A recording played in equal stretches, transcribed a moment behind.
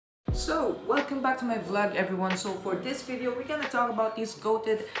So, welcome back to my vlog everyone. So for this video, we're gonna talk about this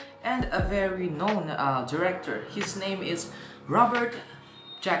goated and a very known director. His name is Robert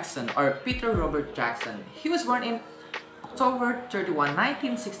Jackson, or Peter Robert Jackson. He was born in October 31,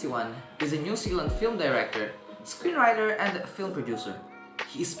 1961. He's a New Zealand film director, screenwriter, and film producer.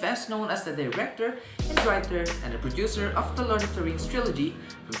 He is best known as the director and writer and the producer of the Lord of the Rings trilogy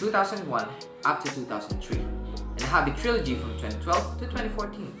from 2001 up to 2003, and the Hobbit trilogy from 2012 to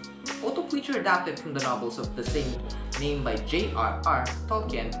 2014. Both which are adapted from the novels of the same name by J.R.R.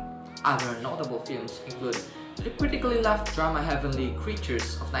 Tolkien. Other notable films include the critically loved drama Heavenly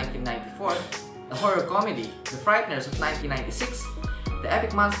Creatures of 1994, the horror comedy The Frighteners of 1996, the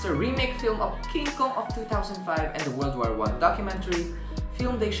epic monster remake film of King Kong of 2005, and the World War I documentary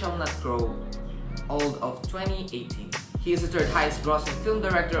film They Shall Not Grow Old of 2018. He is the third highest grossing film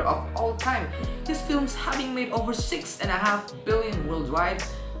director of all time, his films having made over $6.5 billion worldwide.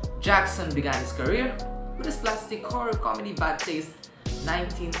 Jackson began his career with his slapstick horror comedy Bad Taste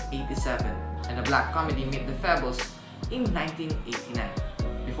 1987 and the black comedy Meet the Feebles in 1989.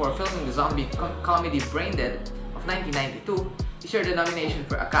 Before filming the zombie comedy Braindead of 1992, he shared the nomination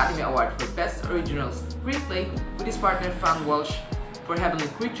for Academy Award for Best Original Screenplay with his partner Fran Walsh for Heavenly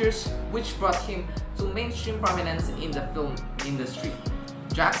Creatures, which brought him to mainstream prominence in the film industry.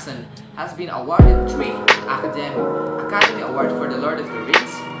 Jackson has been awarded 3 Academy Awards for The Lord of the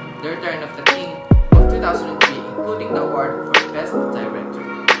Rings, The Return of the King of 2003, including the award for Best Director.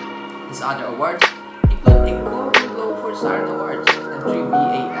 His other awards include a Golden Globe for Saturn Awards and 3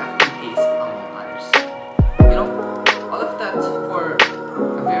 BAFTAs, among others. You know, all of that for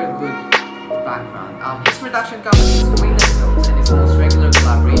a very good background. His production company is Wayland Films, and his most regular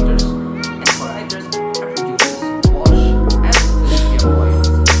collaborators and co-writers are producers Walsh and Olivia Boyles.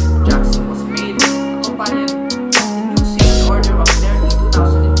 Jackson was made a companion of the New Zealand Order of Merit in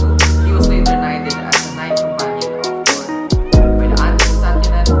 2002. He was later knighted as a Knight Companion of the Order by the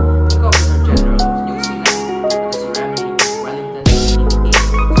Anne-Stantinet, the Governor General of New Zealand, at the ceremony in Wellington in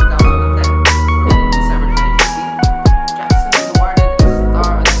April 2010. And in December 2015, Jackson was awarded a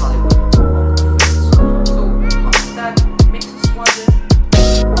star on Hollywood Walk of Fame. So all of that makes us wonder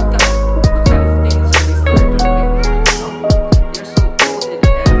what kind of things are these directors thinking? You know? They're so goated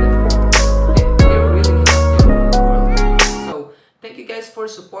and they really help the world. So thank you guys for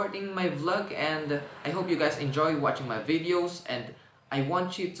supporting my vlog, and I hope you guys enjoy watching my videos, and I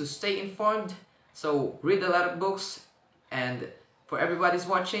want you to stay informed. So read a lot of books, and for everybody's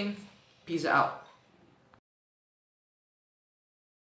watching, peace out.